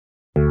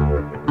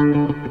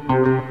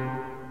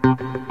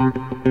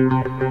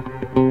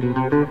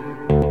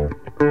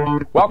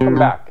Welcome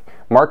back.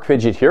 Mark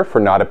Fidget here for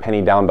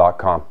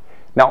notapennydown.com.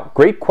 Now,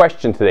 great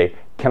question today.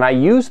 Can I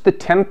use the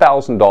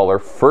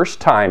 $10,000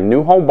 first-time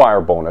new home buyer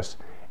bonus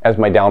as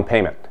my down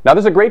payment? Now,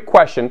 this is a great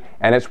question,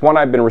 and it's one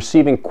I've been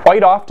receiving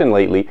quite often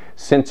lately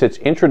since its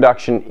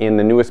introduction in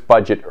the newest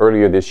budget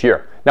earlier this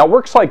year. Now, it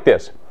works like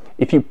this.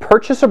 If you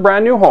purchase a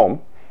brand new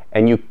home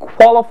and you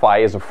qualify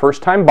as a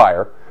first-time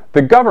buyer,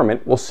 the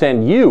government will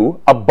send you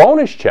a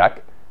bonus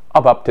check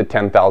of up to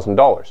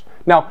 $10,000.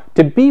 Now,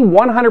 to be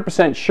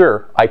 100%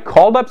 sure, I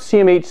called up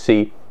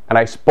CMHC and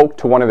I spoke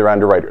to one of their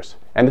underwriters.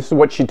 And this is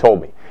what she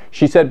told me.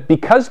 She said,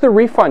 because the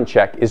refund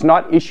check is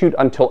not issued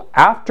until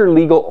after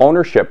legal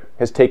ownership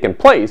has taken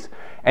place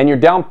and your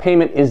down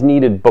payment is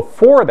needed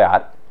before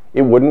that,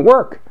 it wouldn't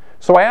work.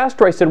 So I asked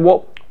her, I said,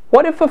 well,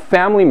 what if a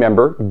family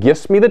member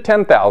gifts me the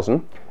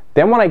 $10,000,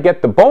 then when I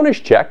get the bonus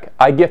check,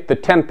 I gift the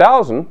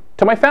 $10,000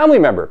 to my family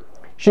member?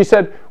 She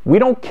said, we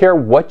don't care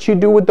what you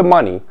do with the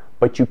money,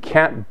 but you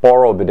can't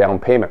borrow the down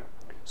payment.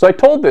 So I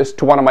told this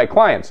to one of my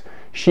clients.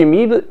 She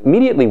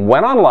immediately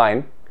went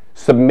online,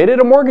 submitted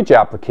a mortgage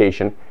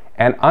application,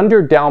 and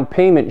under down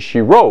payment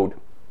she wrote,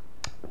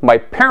 my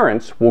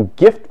parents will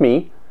gift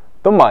me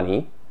the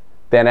money,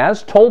 then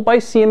as told by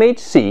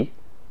CMHC,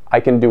 I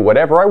can do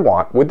whatever I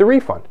want with the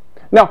refund.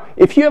 Now,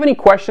 if you have any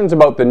questions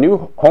about the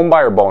new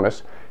homebuyer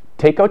bonus,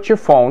 take out your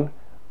phone,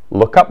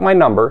 look up my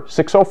number,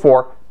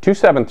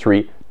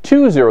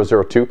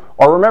 604-273-2002,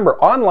 or remember,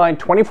 online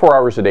 24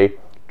 hours a day,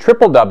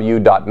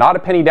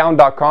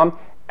 www.notapennydown.com.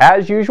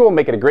 As usual,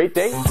 make it a great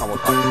day, and we'll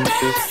talk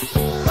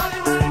to you.